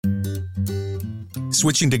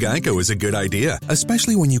Switching to Geico is a good idea,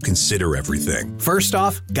 especially when you consider everything. First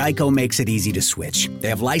off, Geico makes it easy to switch. They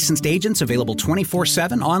have licensed agents available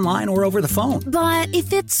 24/7 online or over the phone. But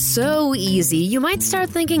if it's so easy, you might start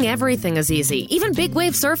thinking everything is easy, even big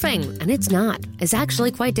wave surfing. And it's not. It's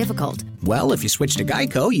actually quite difficult. Well, if you switch to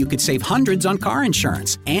Geico, you could save hundreds on car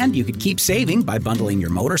insurance. And you could keep saving by bundling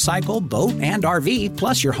your motorcycle, boat, and RV,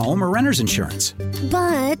 plus your home or renter's insurance.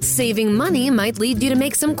 But saving money might lead you to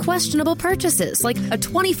make some questionable purchases, like a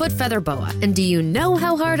 20-foot feather boa. And do you know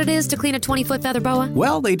how hard it is to clean a 20-foot feather boa?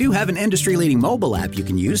 Well, they do have an industry-leading mobile app you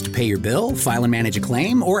can use to pay your bill, file and manage a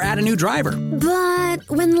claim, or add a new driver. But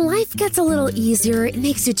when life gets a little easier, it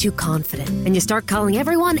makes you too confident, and you start calling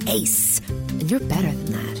everyone Ace. And you're better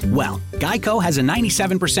than that. Well, Geico has a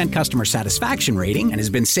 97% customer satisfaction rating and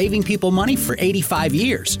has been saving people money for 85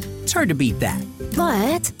 years. It's hard to beat that.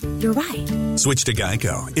 But you're right. Switch to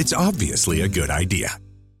Geico. It's obviously a good idea.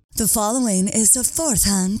 The following is a Fourth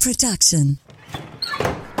Hand production.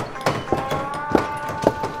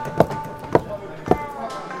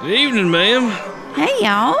 Good evening, ma'am. Hey,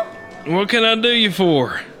 y'all. What can I do you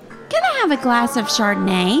for? Can I have a glass of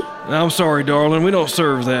Chardonnay? I'm sorry, darling. We don't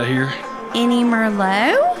serve that here. Any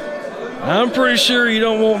Merlot? I'm pretty sure you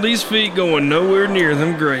don't want these feet going nowhere near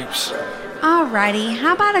them grapes. Alrighty,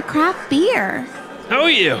 how about a craft beer? Oh,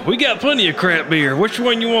 yeah. We got plenty of crap beer. Which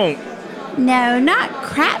one you want? No, not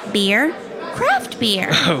crap beer. Craft beer.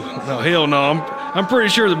 Oh, no, hell no. I'm pretty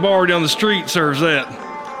sure the bar down the street serves that.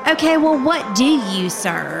 Okay, well, what do you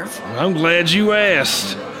serve? I'm glad you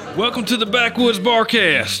asked. Welcome to the Backwoods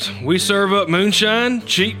Barcast. We serve up moonshine,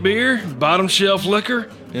 cheap beer, bottom shelf liquor,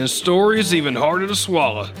 and stories even harder to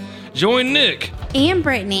swallow. Join Nick And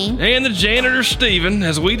Brittany. and the janitor Steven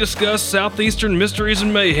as we discuss Southeastern mysteries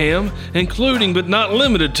and mayhem, including but not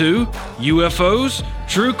limited to UFOs,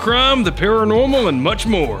 true crime, the paranormal, and much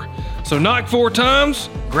more. So knock 4 times,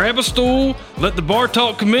 grab a stool, let the bar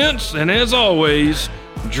talk commence, and as always,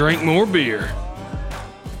 drink more beer.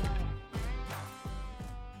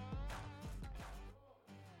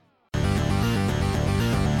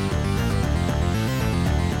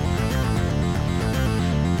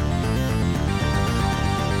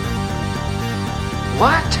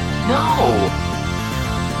 What? No!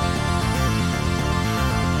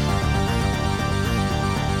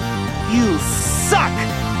 You suck!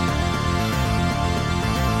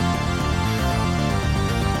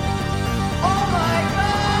 Oh my God!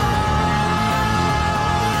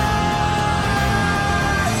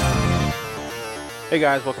 Hey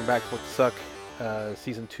guys, welcome back to What the Suck,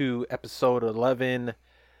 Season 2, Episode 11,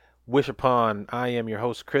 Wish Upon. I am your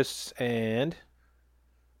host, Chris, and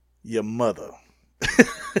Your mother.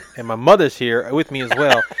 my mother's here with me as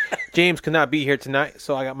well. James could not be here tonight,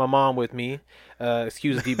 so I got my mom with me.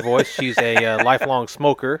 Excuse the deep voice. She's a lifelong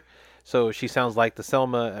smoker, so she sounds like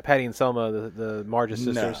the Patty and Selma, the Marge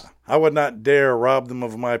sisters. Nah, I would not dare rob them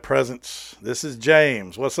of my presence. This is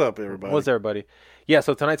James. What's up, everybody? What's everybody? Yeah,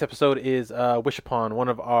 so tonight's episode is Wish Upon, one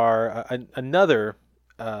of our another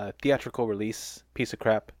theatrical release piece of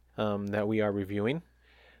crap that we are reviewing.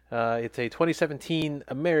 It's a 2017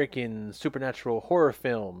 American supernatural horror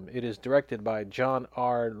film. It is directed by John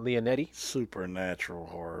R. Leonetti. Supernatural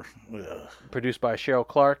horror. Ugh. Produced by Cheryl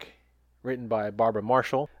Clark. Written by Barbara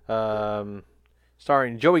Marshall.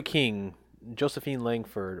 Starring Joey King, Josephine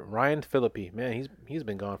Langford, Ryan Phillippe. Man, he's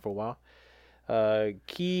been gone for a while.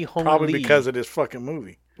 Ki Hong Probably Lee. because of this fucking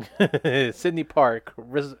movie. Sydney Park.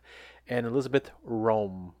 And Elizabeth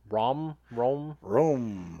Rome. Rome.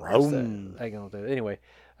 Anyway,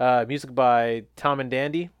 music by Tom and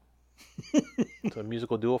Dandy. It's a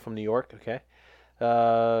musical duo from New York. Okay.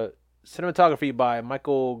 Cinematography by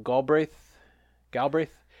Michael Galbraith.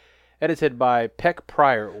 Edited by Peck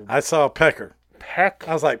Pryor. I saw Pecker. Peck.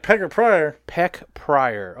 I was like, Pecker Pryor? Peck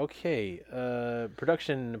Pryor. Okay.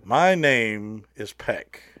 Production. My name is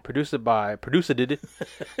Peck. Produced by. Is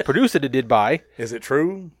it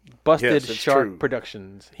true? Busted Yes, it's Shark true.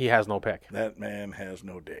 Productions. He has no peck. That man has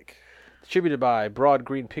no dick. Distributed by Broad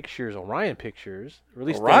Green Pictures, Orion Pictures.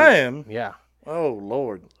 Release Orion? Date, yeah. Oh,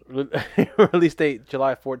 Lord. Release date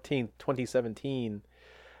July 14th, 2017.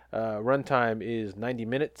 Runtime is 90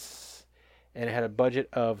 minutes. And it had a budget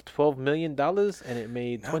of $12 million. And it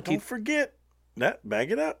made Now, don't forget that.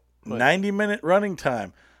 Back it up. What? 90-minute running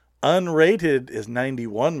time. Unrated is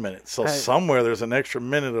 91 minutes. So somewhere there's an extra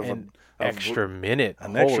minute of an extra minute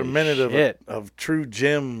of true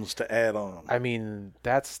gems to add on. I mean,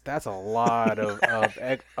 that's a lot of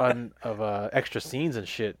extra scenes and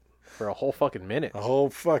shit for a whole fucking minute. A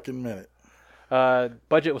whole fucking minute.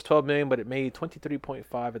 Budget was $12 million, but it made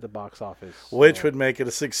 $23.5 at the box office, which would make it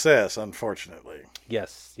a success, unfortunately.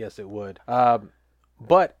 Yes, it would.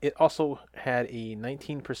 but it also had a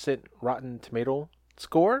 19% Rotten Tomato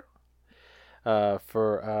score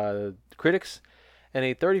for critics and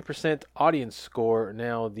a 30% audience score.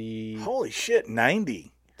 Now, the Holy shit,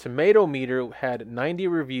 90. Tomato Meter had 90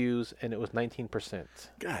 reviews and it was 19%.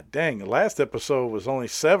 God dang, the last episode was only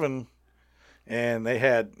 7 and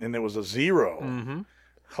it was a 0. Mm-hmm.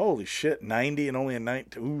 Holy shit, 90 and only a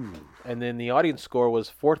 19. Ooh. And then the audience score was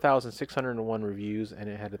 4,601 reviews and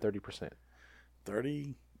it had a 30%.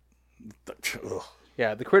 30? Ugh.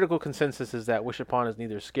 Yeah, the critical consensus is that Wish Upon is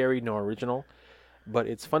neither scary nor original, but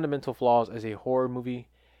its fundamental flaws as a horror movie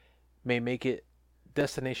may make it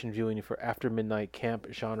destination viewing for after midnight camp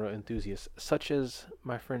genre enthusiasts, such as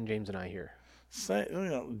my friend James and I here.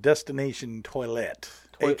 Destination toilet,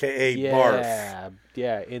 a.k.a. barf.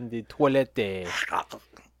 Yeah, in the toilette.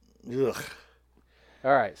 Ugh.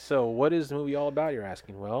 All right, so what is the movie all about, you're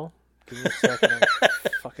asking? Well, give me a second. I'll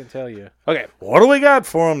fucking tell you. Okay. What do we got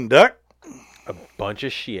for him, Duck? A bunch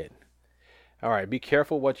of shit. All right, be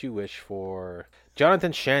careful what you wish for.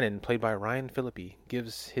 Jonathan Shannon, played by Ryan Phillippe,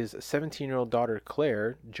 gives his 17-year-old daughter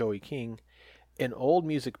Claire, Joey King, an old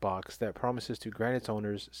music box that promises to grant its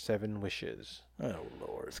owners 7 wishes. Oh,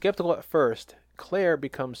 Lord. Skeptical at first, Claire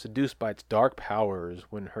becomes seduced by its dark powers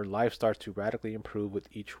when her life starts to radically improve with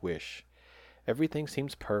each wish. Everything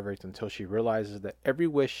seems perfect until she realizes that every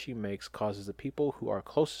wish she makes causes the people who are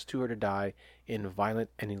closest to her to die in violent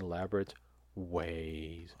and elaborate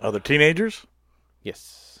ways. Other teenagers?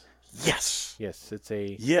 Yes. Yes. Yes,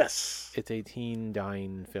 it's a teen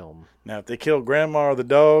dying film. Now, if they kill grandma or the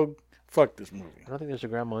dog, fuck this movie. I don't think there's a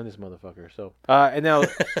grandma in this motherfucker. So, and now,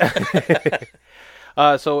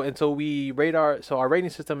 so we rate our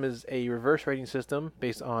rating system is a reverse rating system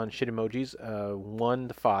based on shit emojis, 1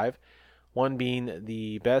 to 5. 1 being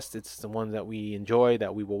the best, it's the one that we enjoy,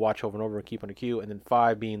 that we will watch over and over and keep on the queue, and then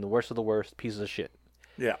 5 being the worst of the worst, pieces of shit.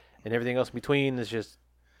 Yeah. And everything else in between is just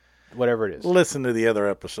whatever it is. Listen to the other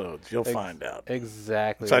episodes. You'll find out.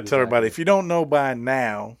 Exactly. So I tell everybody, if you don't know by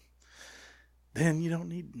now, then you don't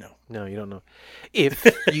need to know. No, you don't know. If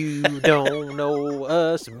you don't know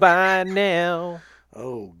us by now.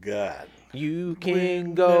 Oh, God. You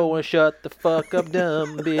can go and shut the fuck up,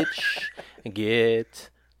 dumb bitch, and get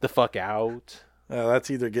the fuck out. That's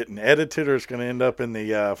either getting edited or it's going to end up in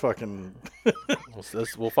the fucking...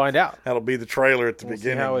 We'll find out. That'll be the trailer at the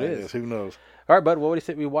beginning. See how it is. Who knows? All right, bud. What would you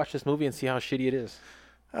say we watch this movie and see how shitty it is?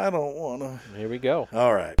 I don't want to. Here we go.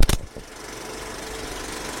 All right.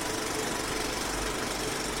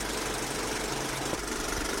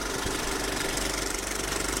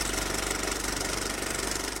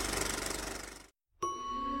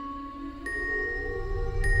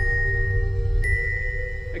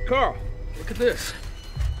 Hey, Carl, look at this.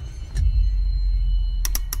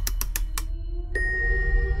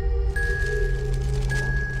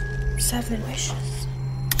 Seven wishes.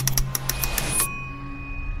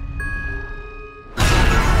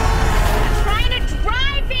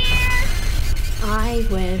 I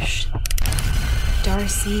wish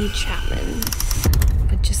Darcy Chapman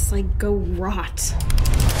would just go rot.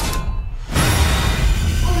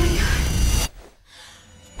 Oh my God.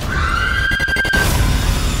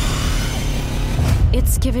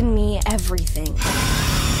 It's given me everything.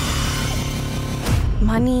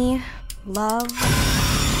 Money, love.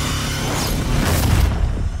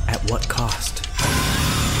 At what cost?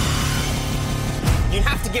 You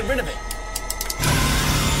have to get rid of it.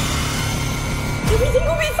 Everything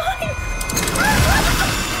will be fine.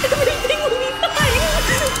 Everything will be fine.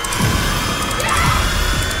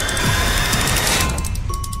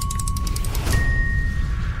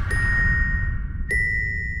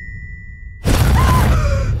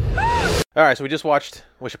 All right, so we just watched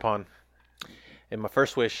Wish Upon, and my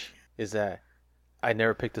first wish is that I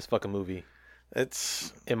never picked this fucking movie.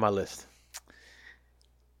 It's in my list.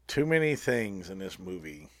 Too many things in this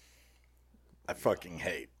movie I fucking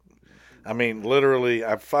hate. I mean, literally,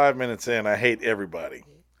 I'm 5 minutes in, I hate everybody.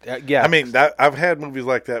 Yeah. I mean, I've had movies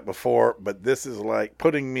like that before, but this is like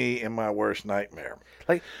putting me in my worst nightmare.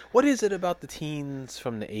 Like, what is it about the teens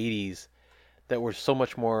from the 80s that were so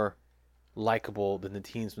much more likable than the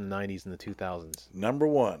teens from the 90s and the 2000s? Number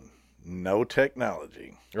one, no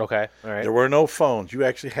technology. Okay, all right. There were no phones. You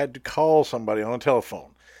actually had to call somebody on a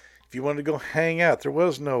telephone. If you wanted to go hang out, there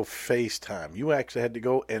was no FaceTime. You actually had to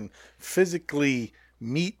go and physically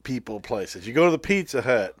meet people places. You go to the Pizza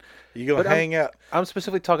Hut. You go hang out. I'm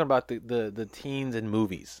specifically talking about the teens in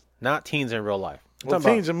movies, not teens in real life. Well,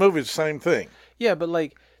 teens in movies, same thing. Yeah, but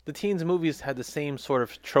like the teens in movies had the same sort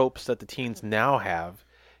of tropes that the teens now have.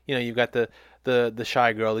 You know, you've got the the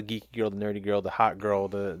shy girl, the geeky girl, the nerdy girl, the hot girl,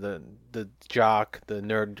 the jock, the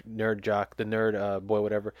nerd jock, the nerd boy,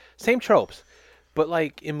 whatever. Same tropes, but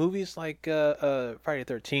like in movies like Friday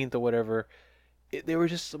the 13th or whatever, they were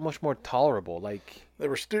just so much more tolerable. Like they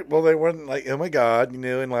were stupid. Well, they weren't like, oh my god,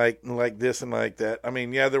 and like this and like that. I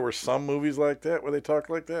mean, yeah, there were some movies like that where they talk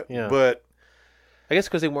like that. Yeah. But I guess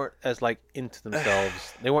because they weren't as like into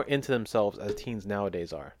themselves. They weren't into themselves as teens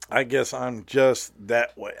nowadays are. I guess I'm just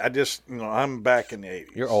that way. I just, I'm back in the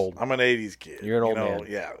 80s. You're old. I'm an 80s kid. You're an old man.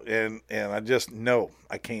 Yeah, and I just know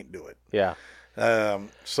I can't do it. Yeah.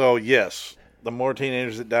 So yes, the more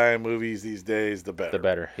teenagers that die in movies these days, the better. The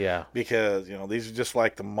better, yeah. Because these are just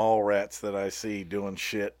like the mall rats that I see doing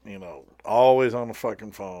shit. Always on the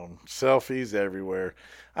fucking phone, selfies everywhere.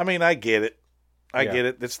 I mean, I get it. I get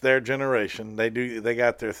it. It's their generation. They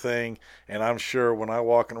got their thing. And I'm sure when I'm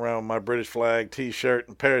walking around with my British flag T-shirt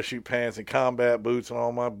and parachute pants and combat boots and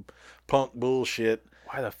all my punk bullshit.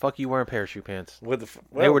 Why the fuck you wearing parachute pants?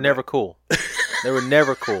 They were never cool. They were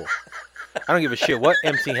never cool. I don't give a shit what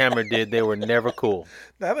MC Hammer did. They were never cool.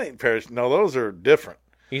 That ain't parachute. No, those are different.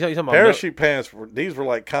 You talking about parachute pants? These were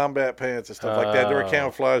like combat pants and stuff like that. They were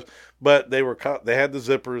camouflage, but they had the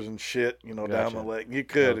zippers and shit. Down the leg. You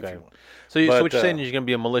could if you want. So what you're saying is you're going to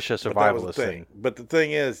be a militia survivalist thing. But the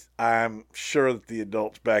thing is, I'm sure that the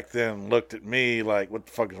adults back then looked at me like, "What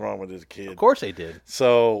the fuck is wrong with this kid?" Of course they did.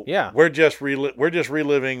 So yeah, we're just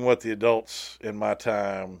reliving what the adults in my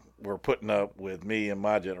time were putting up with me and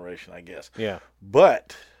my generation, I guess. Yeah.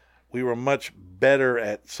 But we were much better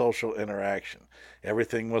at social interaction.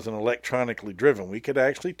 Everything wasn't electronically driven. We could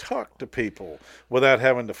actually talk to people without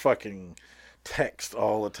having to fucking text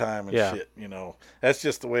all the time and shit. That's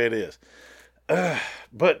just the way it is.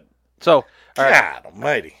 But so, all right. God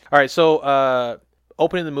Almighty. All right, so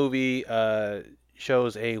opening the movie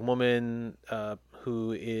shows a woman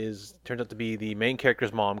who turns out to be the main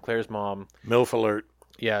character's mom, Claire's mom. MILF alert.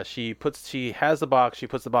 Yeah, she has the box. She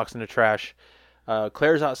puts the box in the trash.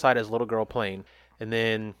 Claire's outside as a little girl playing, and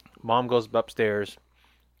then mom goes upstairs,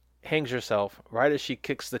 hangs herself. Right as she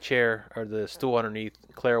kicks the chair or the stool underneath,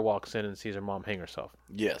 Claire walks in and sees her mom hang herself.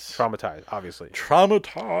 Yes. Traumatized, obviously.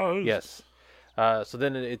 Traumatized. Yes. So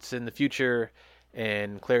then it's in the future,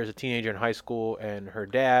 and Claire's a teenager in high school, and her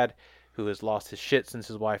dad, who has lost his shit since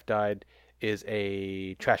his wife died, is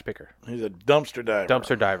a trash picker. He's a dumpster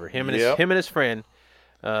diver. Him and his friend.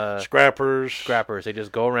 Scrappers. They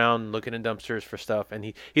just go around looking in dumpsters for stuff,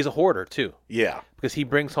 and he's a hoarder too. Yeah. Because he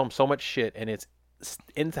brings home so much shit, and it's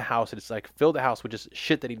into the house, and it's like fill the house with just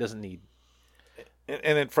shit that he doesn't need.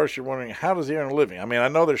 And at first you're wondering, how does he earn a living? I mean, I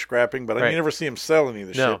know they're scrapping, but you never see him selling any of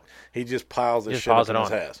the shit. He just piles this shit up in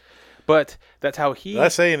his ass. But that's how he... Did I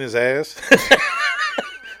say in his ass?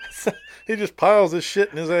 He just piles this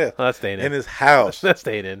shit in his ass. Well, that's staying in. In his house. That's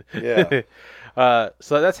staying in. Yeah.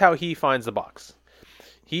 So that's how he finds the box.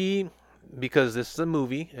 Because this is a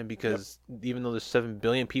movie, and because even though there's 7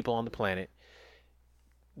 billion people on the planet,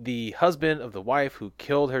 the husband of the wife who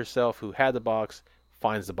killed herself, who had the box,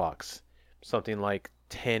 finds the box. Something like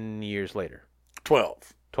 10 years later.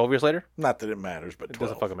 12 years later? Not that it matters, but 12. It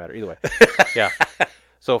doesn't fucking matter. Either way. Yeah.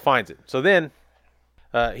 So finds it. So then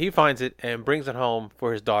he finds it and brings it home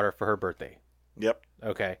for his daughter for her birthday. Yep.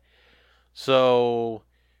 Okay. So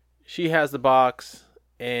she has the box,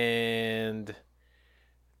 and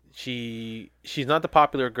she's not the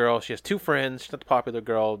popular girl. She has 2 friends. She's not the popular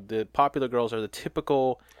girl. The popular girls are the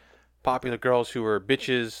typical popular girls who are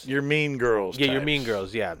bitches. Your mean girls. Yeah, types. your mean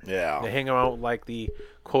girls. Yeah. Yeah. They hang around with like the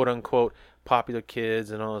quote unquote popular kids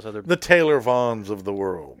and all those other. The Taylor Vaughns of the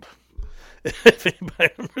world. If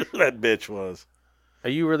anybody remembers who that bitch was. Are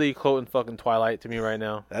you really quoting fucking Twilight to me right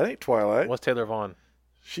now? That ain't Twilight. What's Taylor Vaughn?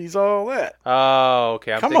 She's all that. Oh,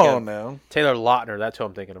 okay. Come on now. Taylor Lautner. That's who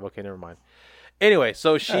I'm thinking of. Okay, never mind. Anyway,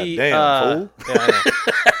 so she. Damn fool. Yeah, I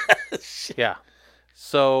know. Yeah.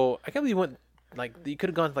 So I can't believe you went you could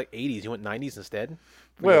have gone to 80s. You went 90s instead.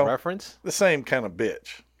 Well, reference the same kind of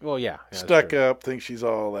bitch. Well, yeah. Stuck up, thinks she's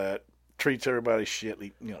all that, treats everybody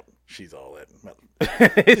shitly. She's all that.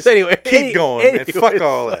 Anyway, keep going. Man. Fuck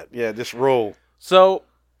all that. Yeah, just roll. So,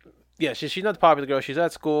 yeah, she's not the popular girl. She's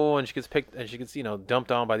at school, and she gets picked, and she gets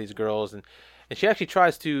dumped on by these girls, and she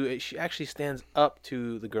actually stands up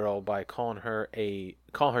to the girl by calling her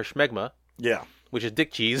schmegma. Yeah, which is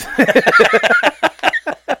dick cheese.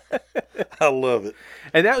 I love it.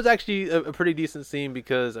 And that was actually a pretty decent scene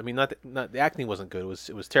because not the acting wasn't good.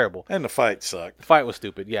 It was terrible. And the fight sucked. The fight was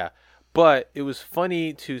stupid. Yeah, but it was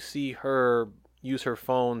funny to see her use her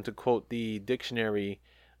phone to quote the dictionary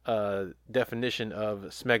definition of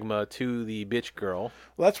smegma to the bitch girl.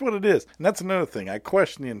 Well, that's what it is. And that's another thing. I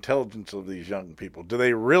question the intelligence of these young people. Do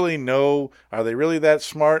they really know? Are they really that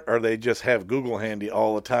smart? Or they just have Google handy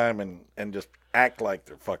all the time and just act like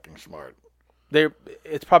they're fucking smart?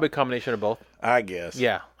 It's probably a combination of both. I guess.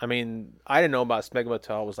 Yeah. I mean, I didn't know about smegma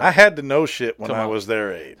until I was like... I had to know shit when I was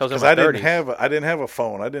their age. Because I didn't have a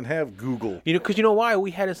phone. I didn't have Google. Because you know why?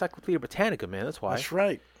 We had Encyclopedia Britannica, man. That's why. That's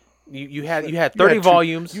right. You had 30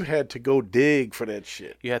 volumes. You had to go dig for that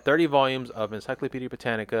shit. You had 30 volumes of Encyclopedia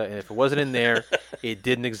Britannica, and if it wasn't in there, it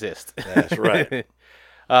didn't exist. That's right.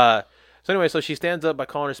 So anyway, so she stands up by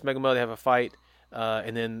calling her smegma. They have a fight,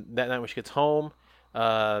 and then that night when she gets home,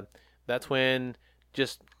 that's when,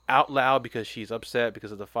 just out loud, because she's upset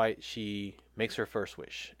because of the fight, she makes her first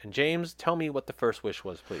wish. And James, tell me what the first wish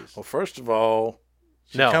was, please. Well, first of all,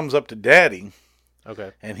 she comes up to Daddy.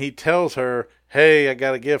 Okay. And he tells her, hey, I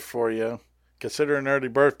got a gift for you. Consider an early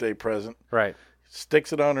birthday present. Right.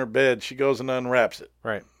 Sticks it on her bed. She goes and unwraps it.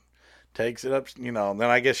 Right. Takes it up, then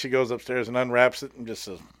I guess she goes upstairs and unwraps it and just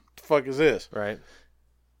says, what the fuck is this? Right.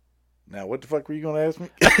 Now, what the fuck were you going to ask me?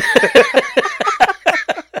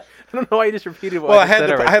 I don't know why you just repeated what I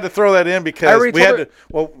had to throw that in because I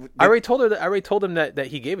already told him that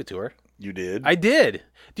he gave it to her. You did? I did.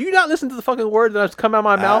 Do you not listen to the fucking words that have come out of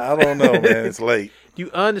my mouth? I don't know, man. It's late. Do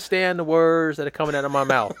you understand the words that are coming out of my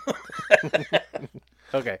mouth?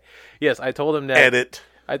 Okay. Yes, I told him that. Edit.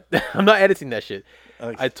 I'm not editing that shit.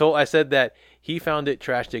 Okay. I said that he found it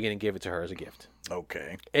trash digging and gave it to her as a gift.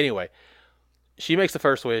 Okay. Anyway, she makes the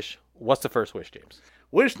first wish. What's the first wish, James?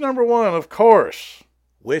 Wish number one, of course.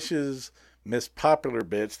 Wishes Miss Popular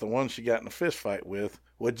Bitch, the one she got in a fist fight with,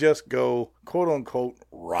 would just go, quote unquote,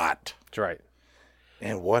 rot. That's right.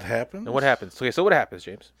 And what happens? Okay, so what happens,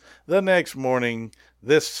 James? The next morning,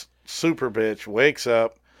 this super bitch wakes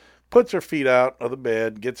up, puts her feet out of the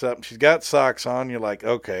bed, gets up, she's got socks on. You're like,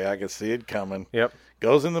 okay, I can see it coming. Yep.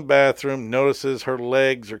 Goes in the bathroom, notices her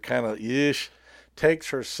legs are kind of ish, takes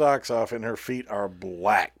her socks off, and her feet are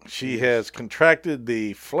black. She has contracted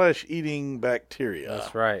the flesh-eating bacteria.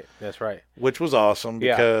 That's right. Which was awesome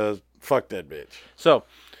because fuck that bitch. So,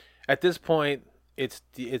 at this point, it's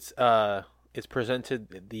presented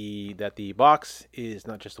that the box is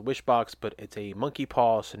not just a wish box, but it's a monkey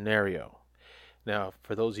paw scenario. Now,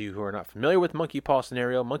 for those of you who are not familiar with monkey paw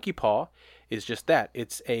scenario, monkey paw is just that.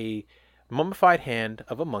 It's a mummified hand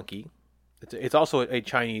of a monkey. It's also a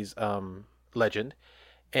Chinese legend,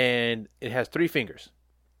 and it has 3 fingers.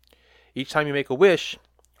 Each time you make a wish,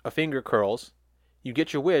 a finger curls. You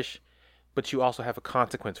get your wish, but you also have a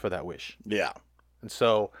consequence for that wish. Yeah. And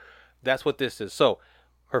so that's what this is. So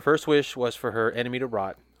her first wish was for her enemy to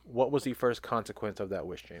rot. What was the first consequence of that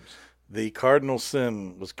wish, James? The cardinal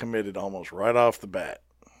sin was committed almost right off the bat.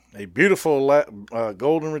 A beautiful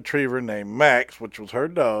golden retriever named Max, which was her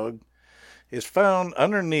dog, is found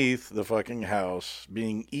underneath the fucking house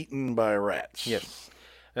being eaten by rats. Yes.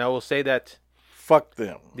 And I will say that... Fuck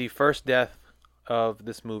them. The first death of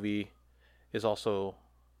this movie is also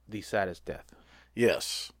the saddest death.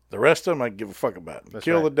 Yes. The rest of them I give a fuck about.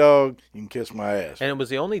 Kill right. the dog, you can kiss my ass. And it was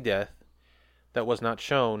the only death that was not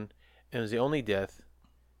shown, and it was the only death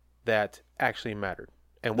that actually mattered.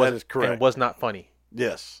 And that is correct. And was not funny.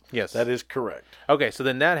 Yes. Yes. That is correct. Okay, so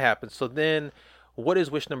then that happens. So then, what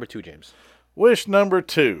is wish number 2, James? Wish number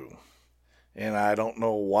 2. And I don't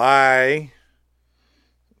know why,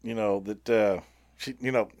 she,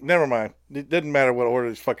 never mind. It doesn't matter what order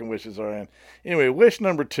these fucking wishes are in. Anyway, wish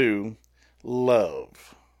number 2,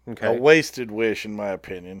 love. Okay. A wasted wish, in my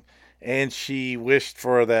opinion. And she wished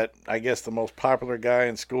for that, I guess, the most popular guy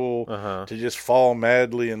in school to just fall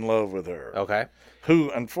madly in love with her. Okay.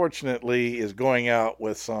 Who, unfortunately, is going out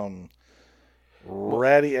with some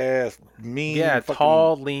ratty-ass, mean... Yeah,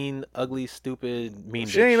 tall, lean, ugly, stupid, mean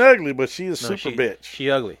She bitch. ain't ugly, but she is super bitch. She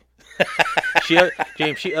ugly.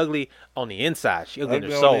 James, she ugly on the inside. She ugly in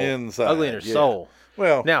her on soul. the inside, Ugly in her soul.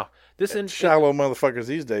 Well, now this shallow motherfuckers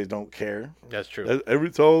these days don't care. That's true.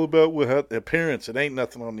 It's all about the appearance. It ain't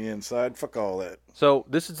nothing on the inside. Fuck all that. So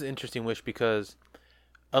this is an interesting wish because,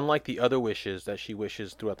 unlike the other wishes that she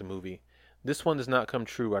wishes throughout the movie, this one does not come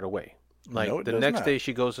true right away. Like no, the next day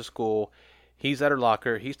she goes to school, he's at her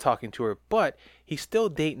locker, he's talking to her, but he's still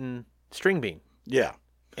dating String Bean. Yeah.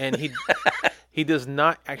 And he does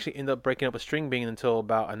not actually end up breaking up with String Bean until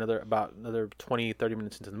about another 20, 30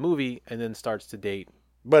 minutes into the movie, and then starts to date.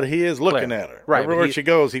 But he is looking Claire. at her. Right. Everywhere she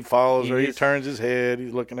goes, he follows her. He turns his head.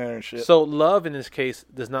 He's looking at her and shit. So love in this case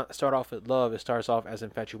does not start off with love. It starts off as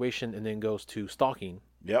infatuation and then goes to stalking.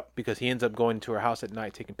 Yep. Because he ends up going to her house at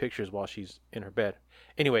night, taking pictures while she's in her bed.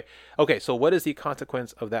 Anyway, okay, so what is the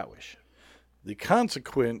consequence of that wish? The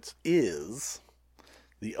consequence is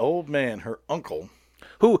the old man, her uncle,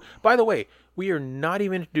 who, by the way, we are not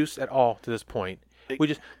even introduced at all to this point.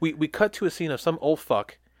 We cut to a scene of some old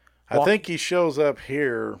fuck. I think he shows up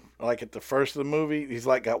here like at the first of the movie. He's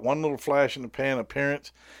like got one little flash in the pan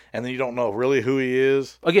appearance, and then you don't know really who he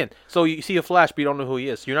is. Again, so you see a flash, but you don't know who he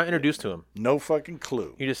is. You're not introduced to him. No fucking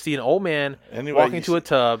clue. You just see an old man walking to a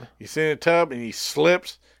tub. You see a tub, and he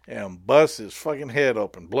slips and busts his fucking head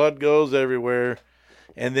open. Blood goes everywhere.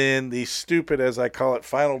 And then the stupid, as I call it,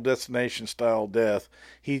 Final Destination style death.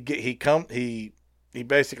 He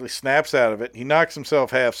basically snaps out of it. He knocks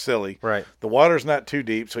himself half silly. Right. The water's not too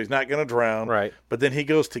deep, so he's not going to drown. Right. But then he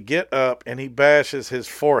goes to get up, and he bashes his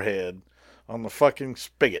forehead on the fucking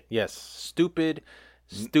spigot. Yes. Stupid.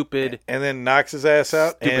 And then knocks his ass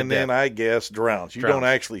out, and death. then, I guess, drowns. You don't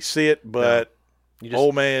actually see it, but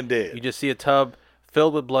old man dead. You just see a tub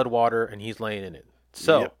filled with blood water, and he's laying in it.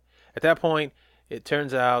 So, at that point, it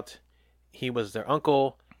turns out he was their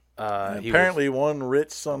uncle. Apparently one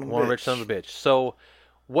rich son of a bitch. So,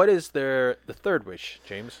 what is the third wish,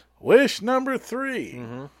 James? Wish number 3.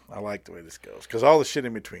 Mm-hmm. I like the way this goes because all the shit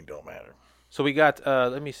in between don't matter. So we got.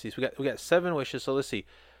 Let me see. So we got 7 wishes. So let's see.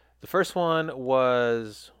 The first one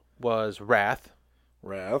was wrath.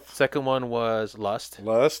 Second one was lust.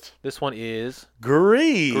 This one is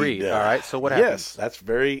greed. All right. So what happens? Yes,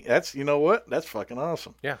 that's you know what? That's fucking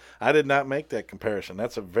awesome. Yeah. I did not make that comparison.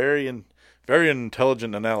 That's a very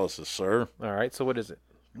intelligent analysis, sir. All right. So what is it?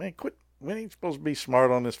 Man, quit. We ain't supposed to be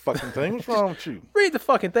smart on this fucking thing. What's wrong with you? Read the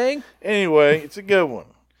fucking thing. Anyway, it's a good one.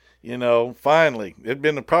 You know, finally, it'd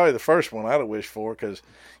been probably the first one I'd have wished for because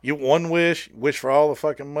you wish for all the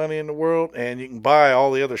fucking money in the world, and you can buy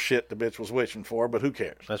all the other shit the bitch was wishing for, but who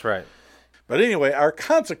cares? That's right. But anyway, our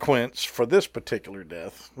consequence for this particular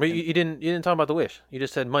death. But you didn't talk about the wish. You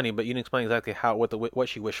just said money, but you didn't explain exactly what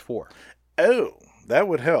she wished for. Oh, that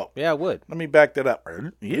would help. Yeah, it would. Let me back that up.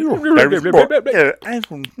 Play.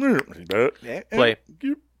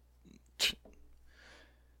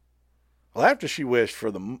 Well, after she wished for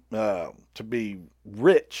to be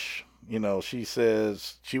rich, you know, she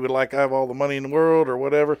says she would like to have all the money in the world or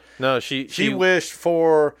whatever. No, she wished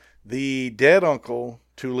for the dead uncle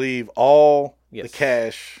to leave all the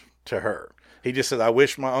cash to her. He just said, I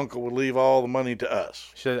wish my uncle would leave all the money to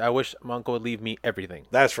us. She said, I wish my uncle would leave me everything.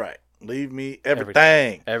 That's right. Leave me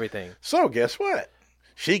everything. Everything. So guess what?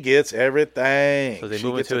 She gets everything. So they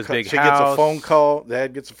move into his big house. She gets a phone call.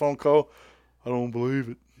 Dad gets a phone call. I don't believe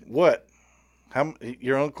it. What?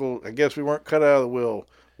 Your uncle, I guess we weren't cut out of the will.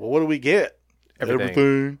 Well, what do we get?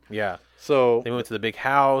 Everything. Yeah. So they move to the big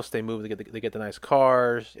house. They get the nice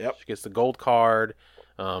cars. Yep. She gets the gold card.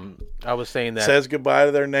 I was saying that says goodbye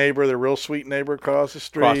to their neighbor, their real sweet neighbor across the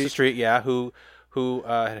street. Yeah, who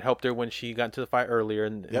had helped her when she got into the fight earlier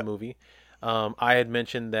in the movie. I had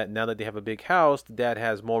mentioned that now that they have a big house, the dad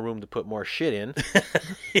has more room to put more shit in.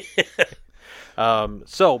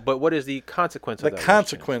 But what is the consequence of that? The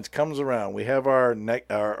consequence comes around. We have our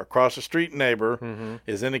across the street neighbor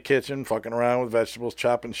is in the kitchen fucking around with vegetables,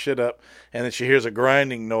 chopping shit up, and then she hears a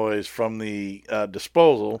grinding noise from the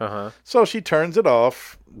disposal. So she turns it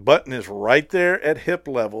off. Button is right there at hip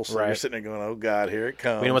level. So you're sitting there going, oh, God, here it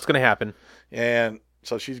comes. We know what's going to happen. And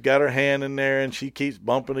so she's got her hand in there, and she keeps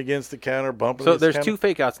bumping against the counter, So there's 2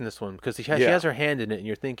 fake outs in this one because she has her hand in it, and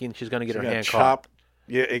you're thinking she's going to get her hand chopped.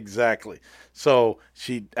 Yeah, exactly. So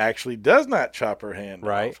she actually does not chop her hand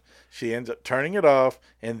off. She ends up turning it off,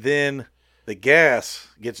 and then the gas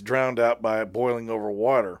gets drowned out by boiling over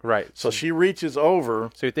water. Right. So she reaches over.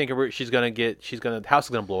 So you're thinking the house is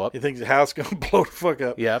going to blow up. You think the house is going to blow the fuck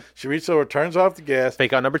up. Yep. She reaches over, turns off the gas.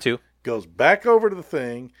 Fake out number 2. Goes back over to the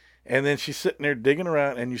thing, and then she's sitting there digging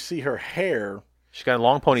around, and you see her hair. She's got a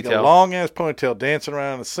long ponytail. She's got a long-ass ponytail dancing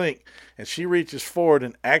around in the sink. And she reaches forward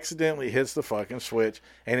and accidentally hits the fucking switch,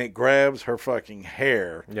 and it grabs her fucking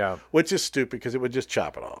hair. Yeah. Which is stupid because it would just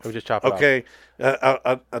chop it off. It would just chop it off. Okay.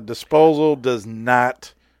 A disposal does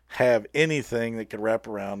not have anything that can wrap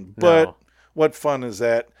around. But what fun is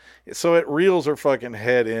that? So it reels her fucking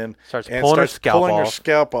head in. Starts pulling her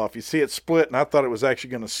scalp off. You see it split, and I thought it was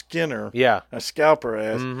actually going to skin her. Yeah. Scalp her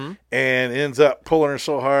ass. Mm-hmm. And ends up pulling her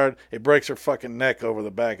so hard, it breaks her fucking neck over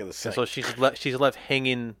the back of the sink. And so she's left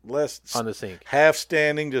hanging on the sink. Half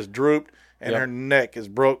standing, just drooped, and her neck is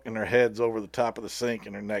broke, and her head's over the top of the sink,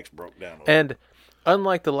 and her neck's broke down. And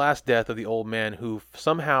unlike the last death of the old man, who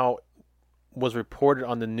somehow was reported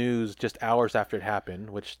on the news just hours after it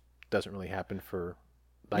happened, which doesn't really happen for...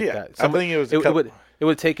 that. I think it would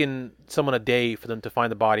have taken someone a day for them to find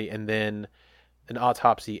the body, and then an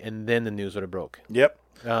autopsy, and then the news would have broke. Yep.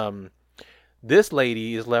 This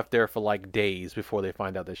lady is left there for like days before they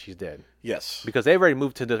find out that she's dead. Yes. Because they've already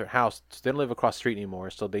moved to a different house. So they don't live across the street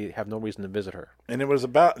anymore, so they have no reason to visit her. And it was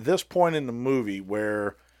about this point in the movie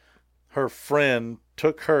where her friend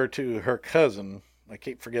took her to her cousin. I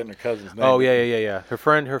keep forgetting her cousin's name. Oh, yeah. Her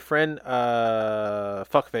friend,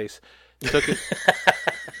 fuckface, took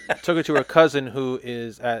her to her cousin who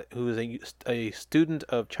is a student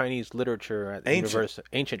of Chinese literature at the university.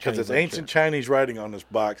 Ancient Chinese literature. Ancient Chinese writing on this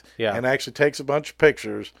box. Yeah. And actually takes a bunch of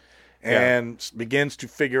pictures and begins to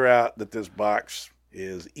figure out that this box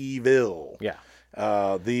is evil. Yeah.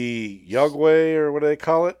 The Yogway, or what do they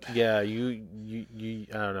call it? Yeah, you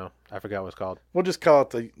I don't know. I forgot what it's called. We'll just call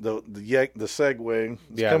it the Segway.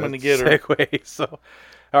 It's coming to get her. Segway. So,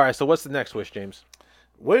 all right. So what's the next wish, James?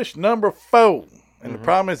 Wish number 4. And the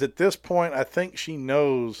problem is, at this point, I think she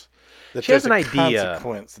knows that she there's has an idea.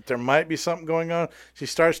 Consequence, that there might be something going on. She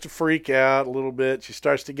starts to freak out a little bit. She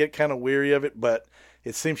starts to get kind of weary of it, but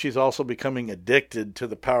it seems she's also becoming addicted to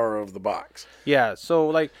the power of the box. Yeah. So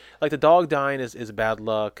like the dog dying is bad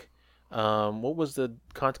luck. What was the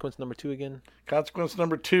consequence number 2 again? Consequence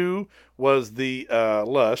number 2 was the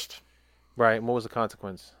lust. Right. And what was the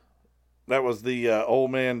consequence? That was the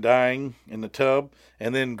old man dying in the tub.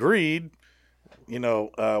 And then greed,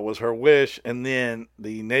 was her wish. And then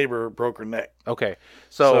the neighbor broke her neck. Okay.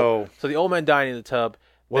 So the old man dying in the tub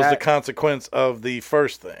was the consequence of the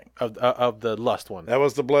first thing. Of the lust one. That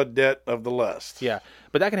was the blood debt of the lust. Yeah.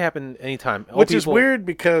 But that can happen anytime. Which is weird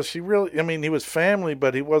because he was family,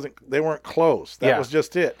 but they weren't close. That was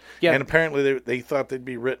just it. Yeah. And apparently they thought they'd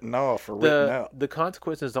be written off or written out. The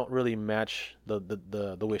consequences don't really match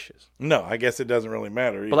the wishes. No, I guess it doesn't really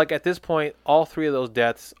matter either. But like at this point, all 3 of those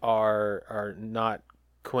deaths are not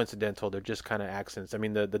coincidental. They're just kind of accidents. I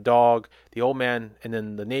mean, the dog, the old man, and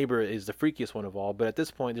then the neighbor is the freakiest one of all. But at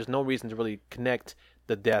this point, there's no reason to really connect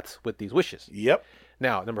the deaths with these wishes. Yep.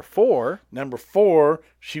 Now, number 4,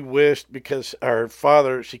 she wished because her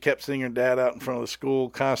father, she kept seeing her dad out in front of the school,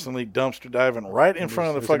 constantly dumpster diving right in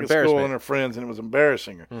front of the fucking school and her friends, and it was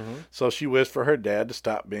embarrassing her. Mm-hmm. So she wished for her dad to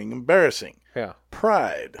stop being embarrassing. Yeah.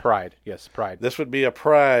 Pride. Yes, pride. This would be a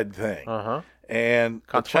pride thing. Uh-huh. And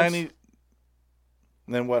the Chinese...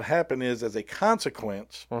 Then what happened is, as a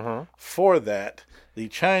consequence for that, the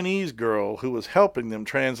Chinese girl who was helping them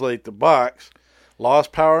translate the box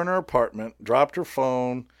lost power in her apartment, dropped her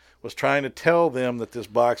phone, was trying to tell them that this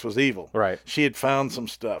box was evil. Right. She had found some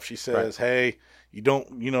stuff. She says, hey, you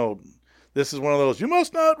don't, this is one of those, you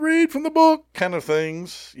must not read from the book kind of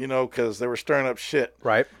things, because they were stirring up shit.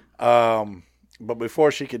 Right. But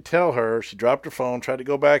before she could tell her, she dropped her phone, tried to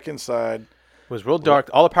go back inside. It was real dark.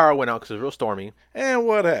 All the power went out because it was real stormy. And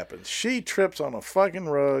what happens? She trips on a fucking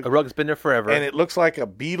rug. A rug that's been there forever. And it looks like a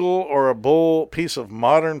beetle or a bull piece of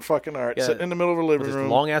modern fucking art sitting in the middle of her living room.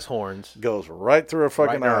 Long-ass horns. Goes right through her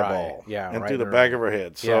fucking eyeball. And through the back of her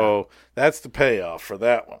head. So that's the payoff for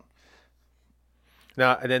that one.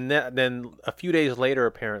 Now, and then a few days later,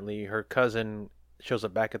 apparently, her cousin shows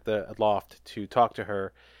up back at the loft to talk to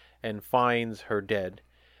her and finds her dead.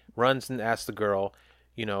 Runs and asks the girl...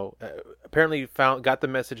 apparently got the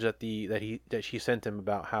message that she sent him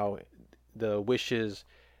about how the wishes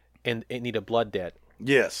and it need a blood debt.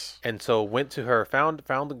 Yes. And so went to her, found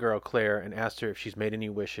the girl Claire, and asked her if she's made any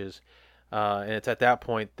wishes. And it's at that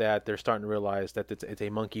point that they're starting to realize that it's a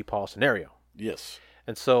monkey paw scenario. Yes.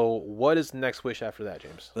 And so, what is the next wish after that,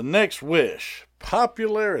 James? The next wish,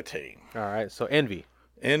 popularity. All right. So envy.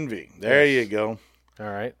 There you go.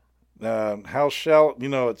 All right. How shallow,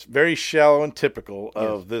 it's very shallow and typical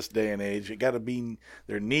of this day and age. It got to be,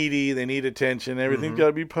 they're needy, they need attention, everything's got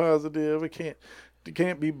to be positive. It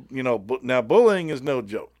can't be, now bullying is no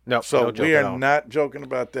joke. No, so no joke we at are all. Not joking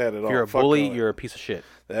about that at all. If you're a bully, you're a piece of shit.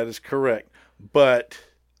 That is correct. But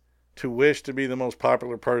to wish to be the most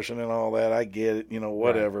popular person and all that, I get it,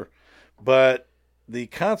 whatever. Right. But the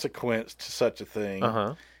consequence to such a thing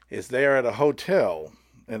is they are at a hotel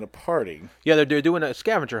in a party. Yeah, they're doing a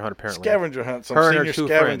scavenger hunt, apparently. Scavenger hunt, some senior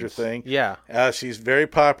scavenger thing. Yeah. She's very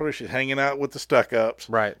popular. She's hanging out with the stuck-ups.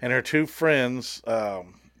 Right. And her 2 friends,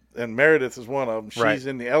 and Meredith is one of them. She's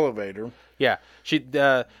in the elevator. Yeah. She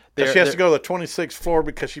has to go to the 26th floor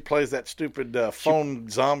because she plays that stupid phone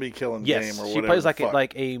zombie killing game or whatever. She plays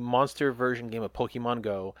like a monster version game of Pokemon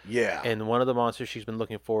Go. Yeah. And one of the monsters she's been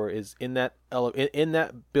looking for is in that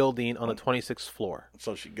building on the 26th floor.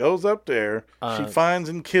 So she goes up there. She finds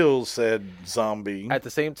and kills said zombie. At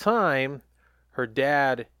the same time, her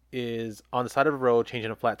dad is on the side of the road changing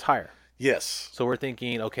a flat tire. Yes. So we're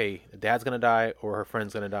thinking, okay, dad's going to die or her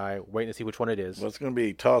friend's going to die. Waiting to see which one it is. Well, it's going to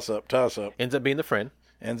be toss up. Ends up being the friend.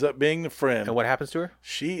 ends up being the friend. And what happens to her?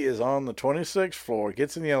 She is on the 26th floor,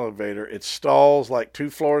 gets in the elevator. It stalls like 2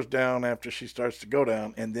 floors down after she starts to go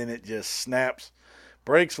down, and then it just snaps,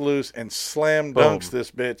 breaks loose, and slam dunks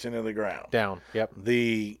this bitch into the ground. Down, yep.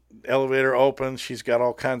 The elevator opens. She's got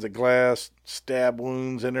all kinds of glass, stab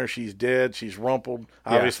wounds in her. She's dead. She's rumpled.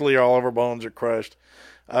 Obviously, all of her bones are crushed.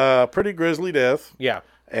 Pretty grisly death. Yeah.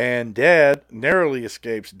 And Dad narrowly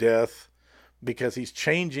escapes death because he's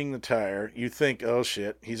changing the tire. You think, oh,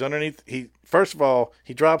 shit. He's underneath. First of all,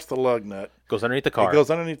 he drops the lug nut. Goes underneath the car. He goes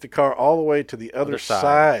underneath the car all the way to the other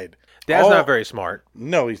side. Dad's not very smart.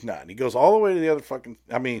 No, he's not. He goes all the way to the other fucking...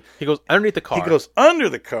 I mean... He goes underneath the car. He goes under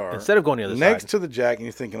the car. Instead of going the other side. Next to the jack, and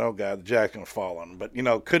you're thinking, oh, God, the jack's going to fall on him. But,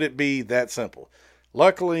 could it be that simple?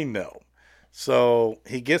 Luckily, no. So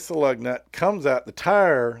he gets the lug nut, comes out. The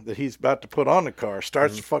tire that he's about to put on the car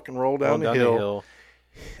starts to fucking roll down the hill.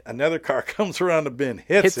 Another car comes around the bend,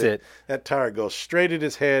 hits it. That tire goes straight at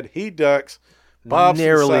his head. He ducks, bobs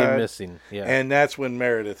narrowly to the side, missing. Yeah. And that's when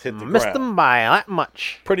Meredith hit the ground. Missed them by that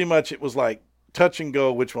much. Pretty much it was like touch and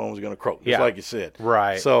go which one was going to croak, just like you said.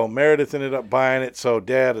 Right. So Meredith ended up buying it, so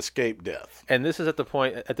Dad escaped death. And this is at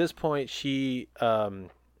this point, she,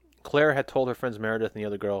 Claire had told her friends Meredith and the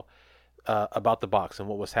other girl about the box and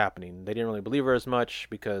what was happening. They didn't really believe her as much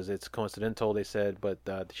because it's coincidental, they said, but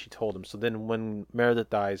she told them. So then when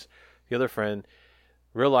Meredith dies, the other friend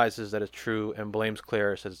realizes that it's true and blames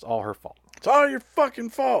Claire, says it's all her fault. It's all your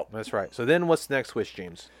fucking fault. That's right. So then what's the next wish,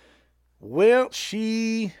 James? Well,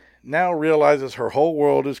 she now realizes her whole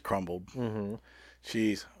world is crumbled. Mm-hmm.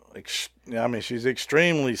 She's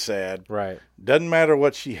extremely sad. Right. Doesn't matter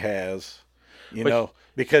what she has,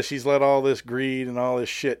 because she's let all this greed and all this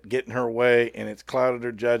shit get in her way, and it's clouded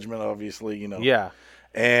her judgment, obviously, Yeah.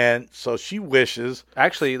 And so she wishes.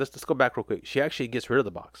 Actually, let's go back real quick. She actually gets rid of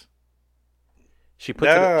the box. She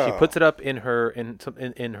puts it up in her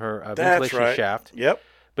ventilation shaft. Yep.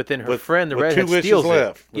 But then her friend, the redhead, steals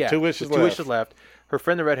it. With two wishes left. Her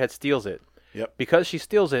friend, the redhead, steals it. Yep. Because she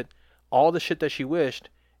steals it, all the shit that she wished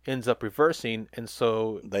ends up reversing, and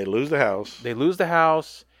so they lose the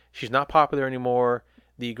house. She's not popular anymore.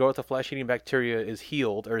 The girl with the flesh-eating bacteria is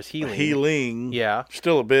healing. Yeah.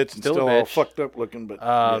 Still a bitch. And still all fucked up looking, but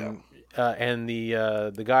and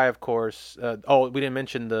the guy, of course. We didn't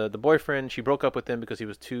mention the boyfriend. She broke up with him because he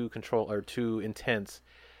was too intense.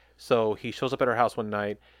 So he shows up at her house one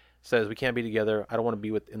night, says, "We can't be together. I don't want to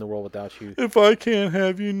be in the world without you. If I can't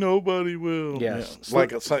have you, nobody will." Yes. Yeah.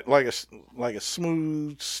 Like a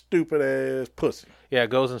smooth, stupid ass pussy. Yeah,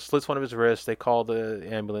 goes and slits one of his wrists. They call the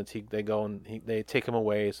ambulance. They go and they take him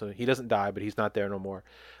away. So he doesn't die, but he's not there no more.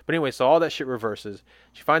 But anyway, so all that shit reverses.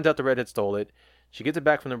 She finds out the redhead stole it. She gets it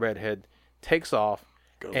back from the redhead, takes off,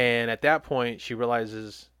 and at that point she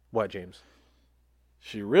realizes what, James?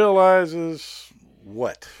 She realizes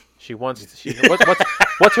what? She wants.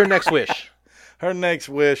 What's her next wish? Her next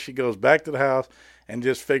wish, she goes back to the house and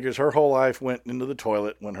just figures her whole life went into the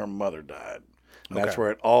toilet when her mother died. And that's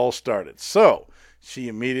where it all started. So she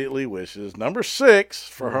immediately wishes, number 6,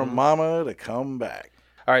 for her mama to come back.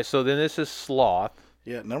 All right, so then this is Sloth.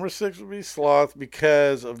 Yeah, number 6 would be Sloth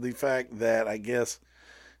because of the fact that I guess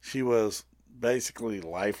she was basically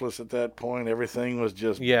lifeless at that point. Everything was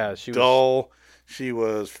just dull. She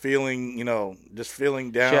was feeling, just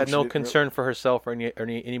feeling down. She had no concern for herself or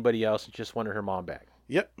anybody else. She just wanted her mom back.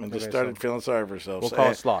 Yep, and just started feeling sorry for herself. We'll call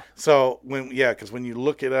it Sloth. So, because when you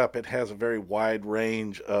look it up, it has a very wide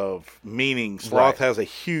range of meaning. Sloth has a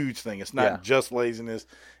huge thing. It's not just laziness.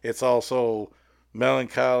 It's also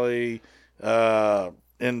melancholy,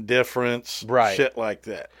 indifference, shit like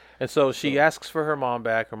that. And so she asks for her mom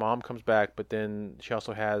back. Her mom comes back, but then she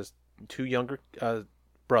also has 2 younger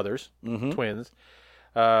brothers, twins.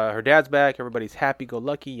 Her dad's back. Everybody's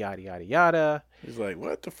happy-go-lucky, yada, yada, yada. He's like,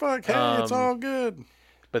 what the fuck? Hey, it's all good.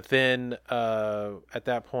 But then at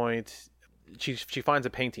that point, she finds a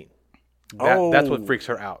painting. That's what freaks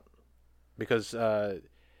her out. Because her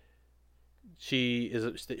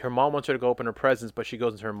mom wants her to go open her presents, but she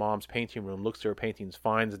goes into her mom's painting room, looks through her paintings,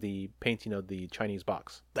 finds the painting of the Chinese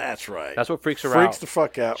box. That's right. That's what freaks her out. Freaks the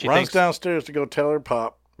fuck out. She runs downstairs to go tell her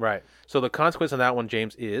pop. Right. So the consequence on that one,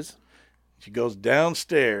 James, is? She goes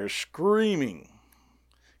downstairs screaming.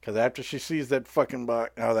 Because after she sees that fucking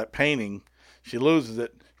box, that painting, she loses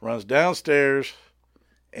it, runs downstairs,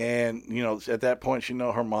 and, at that point, she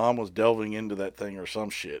know her mom was delving into that thing or some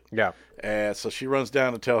shit. Yeah. And so she runs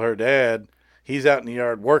down to tell her dad. He's out in the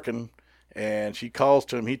yard working, and she calls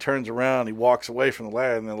to him. He turns around, he walks away from the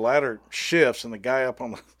ladder, and the ladder shifts, and the guy up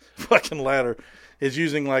on the fucking ladder is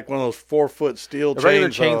using like one of those 4-foot steel chainsaws. A regular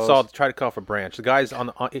chainsaw to try to cut off a branch. The guy's he's on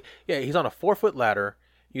a 4-foot ladder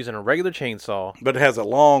using a regular chainsaw. But it has a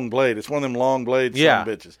long blade. It's one of them long blades, son of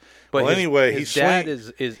bitches. But well, anyway, his dad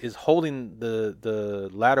is holding the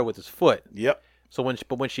ladder with his foot. Yep. So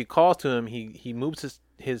when she calls to him, he moves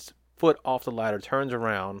his foot off the ladder, turns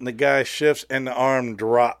around. And the guy shifts, and the arm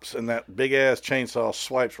drops, and that big-ass chainsaw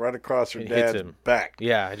swipes right across her dad's back.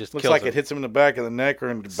 Yeah, it just looks kills like him. it hits him in the back of the neck or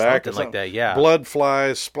in the back Something or something like that, yeah. Blood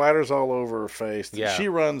flies, splatters all over her face. Yeah. She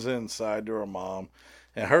runs inside to her mom,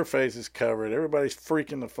 and her face is covered. Everybody's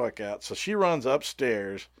freaking the fuck out. So she runs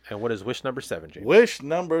upstairs. And what is wish number 7, James? Wish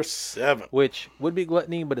number 7. Which would be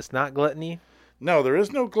gluttony, but it's not gluttony. No, there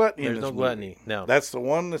is no gluttony in There's this no movie. gluttony, no. That's the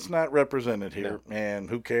one that's not represented here. No. And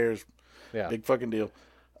who cares? Yeah. Big fucking deal.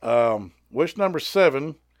 Wish number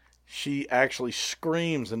 7, she actually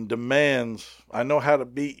screams and demands, I know how to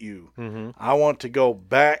beat you. Mm-hmm. I want to go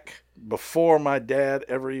back before my dad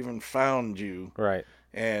ever even found you. Right.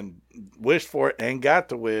 And wished for it and got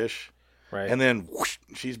the wish. Right. And then whoosh,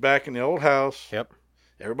 she's back in the old house. Yep.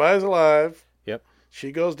 Everybody's alive. Yep.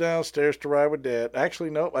 She goes downstairs to ride with Dad.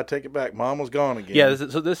 Actually, nope, I take it back. Mom was gone again. Yeah,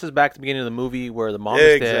 this is back to the beginning of the movie where the mom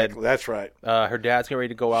is dead. Exactly, that's right. Her dad's getting ready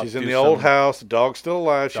to go out. She's in the old house. The dog's still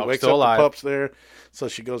alive. She Dog's wakes still up alive. the pups there. So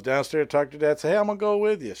she goes downstairs to talk to Dad. Say, hey, I'm going to go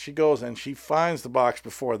with you. She goes and she finds the box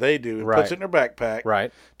before they do and puts it in her backpack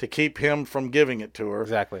right, to keep him from giving it to her.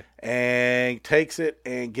 Exactly. And takes it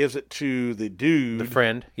and gives it to the dude. The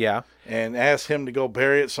friend, yeah. And asks him to go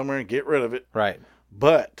bury it somewhere and get rid of it. Right.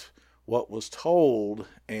 But what was told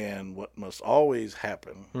and what must always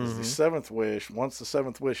happen is the 7th wish. Once the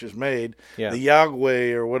 7th wish is made, the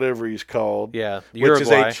Yagweh or whatever he's called, the which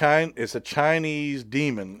Uruguay. is a Chinese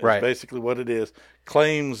demon, is Right. basically what it is,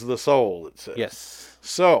 claims the soul, it says. Yes.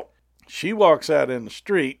 So she walks out in the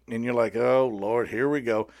street, and you're like, oh, Lord, here we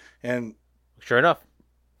go. And sure enough,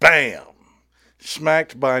 bam!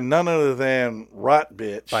 Smacked by none other than Rot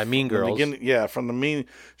Bitch. By Mean Girls. From the Mean...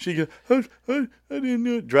 She goes, I didn't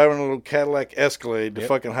know it. Driving a little Cadillac Escalade to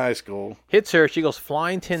fucking high school. Hits her. She goes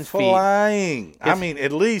flying 10 feet. Flying. I mean,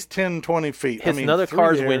 at least 10, 20 feet. Hits another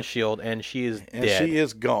car's windshield, and she is and dead. she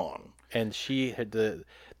is gone. And she had the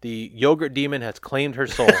yogurt demon has claimed her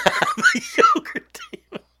soul. The yogurt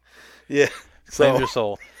demon. Yeah. Claimed her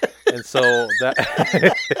soul. And so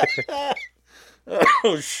that...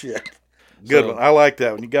 Oh, shit. Good one. I like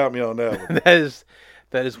that one. You got me on that one.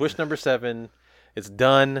 that is wish number 7. It's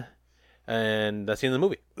done, and that's the end of the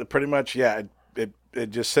movie. Pretty much, yeah. It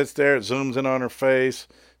just sits there. It zooms in on her face.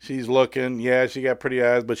 She's looking. Yeah, she got pretty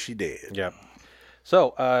eyes, but she dead. Yeah.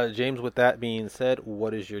 So, James, with that being said,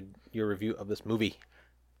 what is your review of this movie?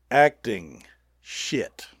 Acting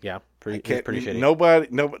shit. Yeah, pretty shitty.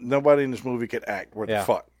 Nobody in this movie could act. What the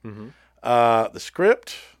fuck? Mm-hmm. The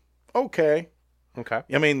script, okay. Okay.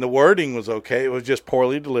 I mean, the wording was okay. It was just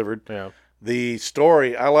poorly delivered. Yeah. The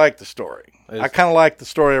story, I like the story. I kind of like the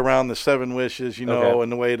story around the 7 wishes, and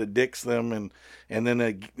the way it addicts them, and then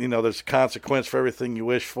there's a consequence for everything you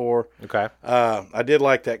wish for. Okay. I did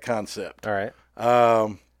like that concept. All right.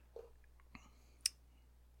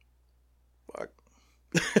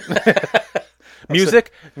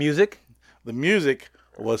 Music. The music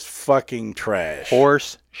was fucking trash.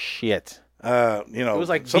 Horse shit. It was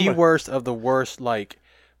like the worst of the worst, like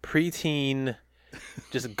preteen,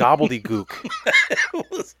 just gobbledygook.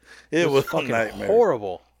 it was fucking a nightmare.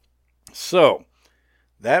 Horrible. So,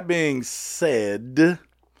 that being said,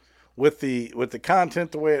 with the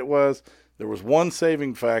content the way it was, there was one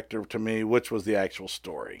saving factor to me, which was the actual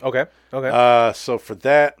story. Okay. So for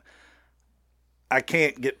that, I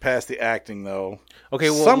can't get past the acting though. Okay,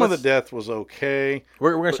 well, some of the death was okay.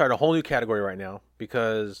 We're going to start a whole new category right now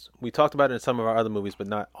because we talked about it in some of our other movies, but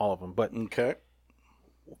not all of them. But okay,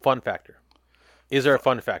 fun factor. Is there a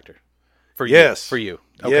fun factor for you? Yes. For you.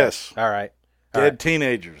 Okay. Yes. All right. Dead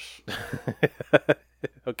teenagers.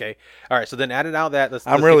 Okay. All right. So then added out that.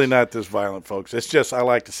 I'm really not this violent, folks. It's just I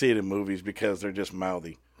like to see it in movies because they're just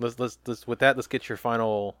mouthy. Let's with that. Let's get your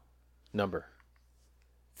final number.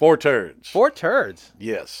 4 turds. 4 turds.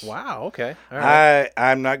 Yes. Wow. Okay. All right.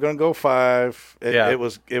 I'm not going to go 5. Yeah. It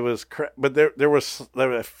was but there were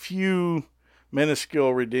a few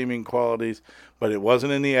minuscule redeeming qualities, but it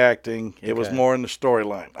wasn't in the acting. It was more in the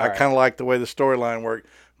storyline. I kind of like the way the storyline worked,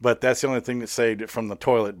 but that's the only thing that saved it from the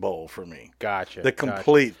toilet bowl for me. Gotcha. The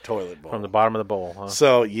complete toilet bowl from the bottom of the bowl. Huh?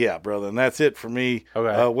 So yeah, brother, and that's it for me.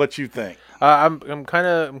 Okay. What you think? I'm kind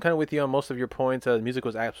of with you on most of your points. The music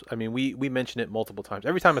was I mean, we mentioned it multiple times.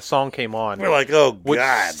 Every time a song came on, we're like, oh which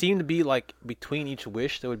god. Seemed to be like between each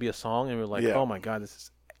wish there would be a song, and we're like, oh my god,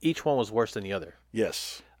 each one was worse than the other.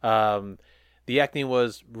 Yes. The acting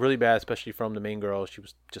was really bad, especially from the main girl. She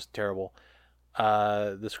was just terrible.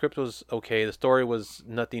 The script was okay. The story was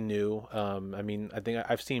nothing new. I mean, I think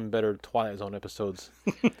I've seen better Twilight Zone episodes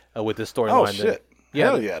with this storyline. Oh shit!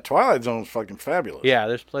 Hell yeah, Twilight Zone's fucking fabulous. Yeah,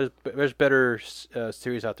 there's better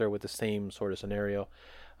series out there with the same sort of scenario.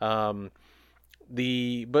 But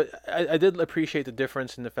I did appreciate the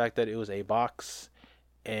difference in the fact that it was a box,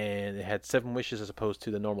 and it had 7 wishes as opposed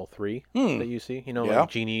to the normal 3 that you see. You know, like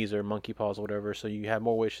genies or monkey paws or whatever. So you have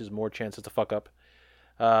more wishes, more chances to fuck up.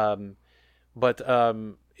 But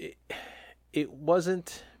it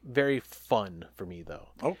wasn't very fun for me though.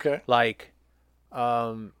 Okay. Like,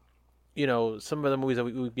 you know, some of the movies that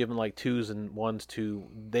we've given like 2s and 1s to,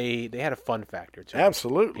 they had a fun factor to it.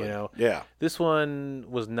 Absolutely. You know? Yeah. This one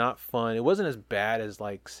was not fun. It wasn't as bad as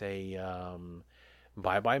like, say,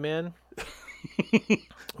 Bye Bye Man.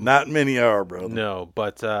 Not many are, brother. No,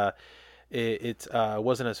 but it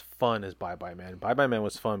wasn't as fun as Bye Bye Man. Bye Bye Man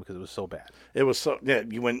was fun because it was so bad. It was so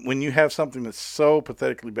when you have something that's so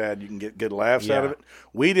pathetically bad, you can get good laughs out of it.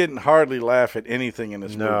 We didn't hardly laugh at anything in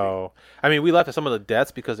this movie. No, I mean we laughed at some of the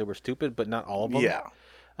deaths because they were stupid, but not all of them. Yeah.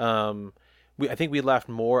 I think we laughed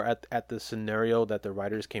more at the scenario that the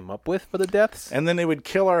writers came up with for the deaths. And then they would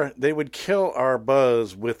kill our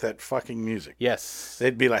buzz with that fucking music. Yes.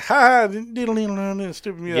 They'd be like, ha, diddle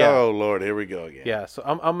stupid music. Yeah. Oh Lord, here we go again. Yeah, so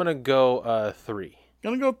I'm gonna go 3.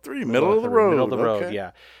 Gonna go 3, middle of the road. Middle of the road,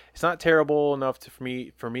 yeah. It's not terrible enough for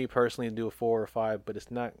me personally to do a 4 or 5, but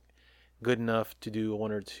it's not good enough to do a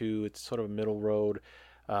 1 or 2. It's sort of a middle road.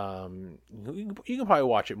 You can probably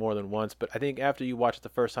watch it more than once, but I think after you watch it the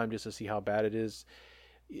first time just to see how bad it is,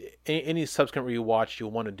 any subsequent rewatch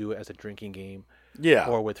you'll want to do it as a drinking game,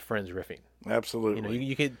 or with friends riffing. Absolutely. You know,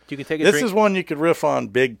 you can take a This drink. is one you could riff on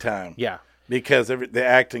big time. Yeah, because the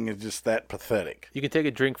acting is just that pathetic. You can take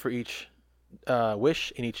a drink for each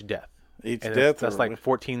wish and each death. That's like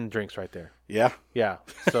 14 drinks right there. Yeah. Yeah.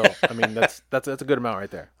 So I mean that's a good amount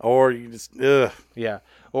right there. Or you just Yeah.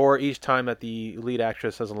 Or each time that the lead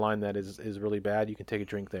actress has a line that is really bad, you can take a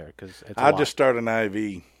drink there because I'll just start an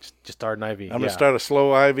IV. Just start an IV. I'm gonna start a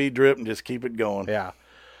slow IV drip and just keep it going. Yeah.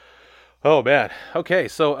 Oh man. Okay.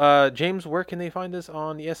 So James, where can they find us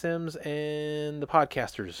on the SMs and the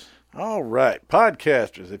podcasters? All right,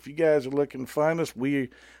 podcasters. If you guys are looking to find us, we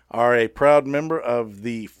are a proud member of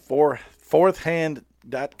the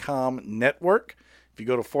fourthhand.com network. If you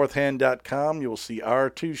go to fourthhand.com, you will see our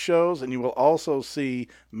 2 shows, and you will also see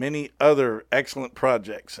many other excellent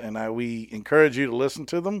projects. And we encourage you to listen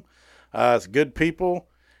to them. It's good people.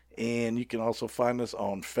 And you can also find us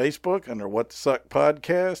on Facebook under What the Suck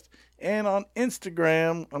Podcast and on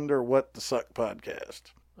Instagram under What the Suck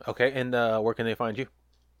Podcast. Okay, and where can they find you?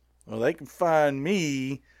 Well, they can find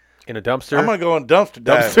me in a dumpster. I'm gonna go on dumpster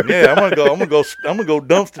diving. Yeah, I'm gonna go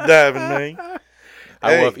dumpster diving, man.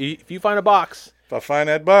 Hey, if you find a box, if I find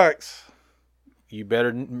that box, you better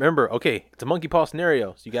remember. Okay, it's a monkey paw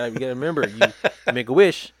scenario, so you gotta remember. You make a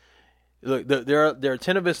wish. Look, there are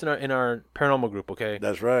 10 of us in our paranormal group. Okay,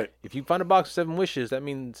 that's right. If you find a box of 7 wishes, that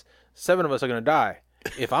means 7 of us are gonna die.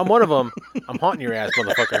 If I'm one of them, I'm haunting your ass,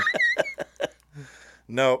 motherfucker.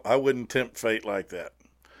 No, I wouldn't tempt fate like that.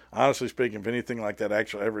 Honestly speaking, if anything like that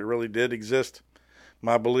actually ever really did exist,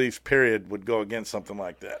 my beliefs, period, would go against something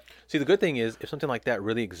like that. See, the good thing is, if something like that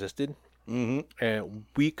really existed, and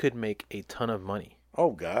we could make a ton of money.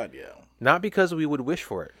 Oh, God, yeah. Not because we would wish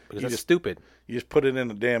for it, because that's stupid. You just put it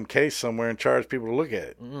in a damn case somewhere and charge people to look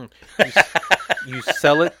at it. You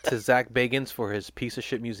sell it to Zach Bagans for his piece of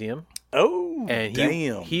shit museum. Oh, and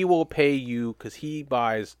damn. He will pay you, because he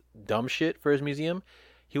buys dumb shit for his museum.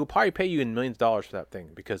 He will probably pay you in millions of dollars for that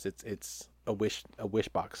thing because it's a wish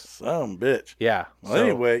box. Some bitch. Yeah. Well,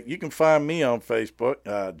 anyway, you can find me on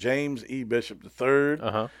Facebook, James E. Bishop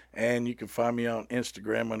III, and you can find me on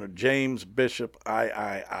Instagram under James Bishop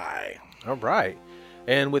III. All right.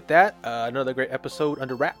 And with that, another great episode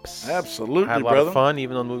under wraps. Absolutely, I had a lot of fun,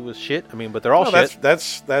 even though the movie was shit. I mean, but they're all shit.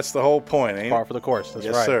 That's the whole point, ain't it? Par for the course. That's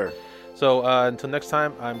right. Yes, sir. So until next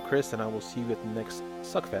time, I'm Chris, and I will see you at the next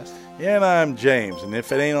Suckfest. And I'm James, and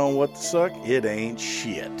if it ain't on What the Suck, it ain't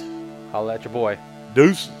shit. Holla at your boy.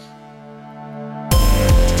 Deuces.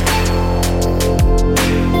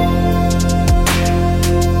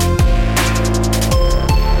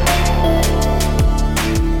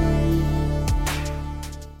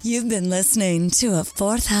 You've been listening to a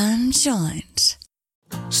Fourth Hand Joint.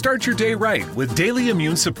 Start your day right with Daily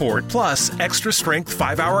Immune Support Plus Extra Strength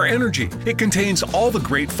 5-Hour Energy. It contains all the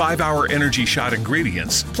great 5-Hour Energy Shot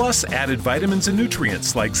ingredients, plus added vitamins and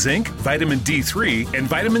nutrients like zinc, vitamin D3, and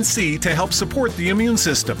vitamin C to help support the immune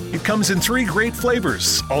system. It comes in 3 great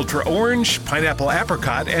flavors: Ultra Orange, Pineapple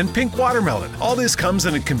Apricot, and Pink Watermelon. All this comes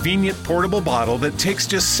in a convenient portable bottle that takes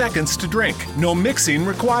just seconds to drink. No mixing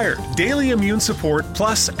required. Daily Immune Support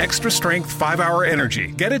Plus Extra Strength 5-Hour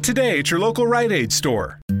Energy. Get it today at your local Rite Aid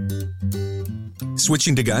store.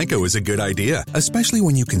 Switching to Geico is a good idea, especially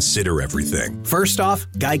when you consider everything. First off,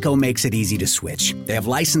 Geico makes it easy to switch. They have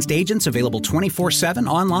licensed agents available 24/7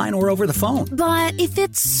 online or over the phone. But if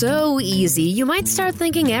it's so easy, you might start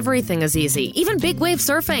thinking everything is easy, even big wave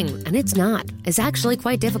surfing. And it's not. It's actually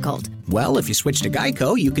quite difficult. Well, if you switch to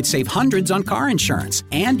Geico, you could save hundreds on car insurance.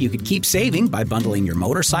 And you could keep saving by bundling your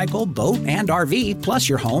motorcycle, boat, and RV, plus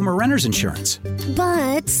your home or renter's insurance.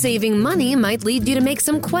 But saving money might lead you to make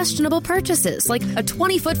some questionable purchases, like a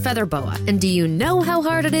 20-foot feather boa. And do you know how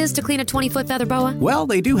hard it is to clean a 20-foot feather boa? Well,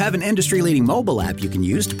 they do have an industry-leading mobile app you can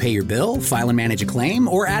use to pay your bill, file and manage a claim,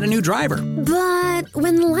 or add a new driver. But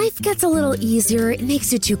when life gets a little easier, it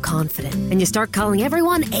makes you too confident, and you start calling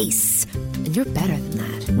everyone Ace. And you're better than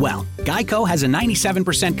that. Well, Geico has a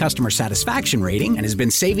 97% customer satisfaction rating and has been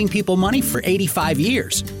saving people money for 85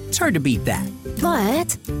 years. It's hard to beat that.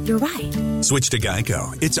 But you're right. Switch to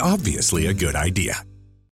Geico. It's obviously a good idea.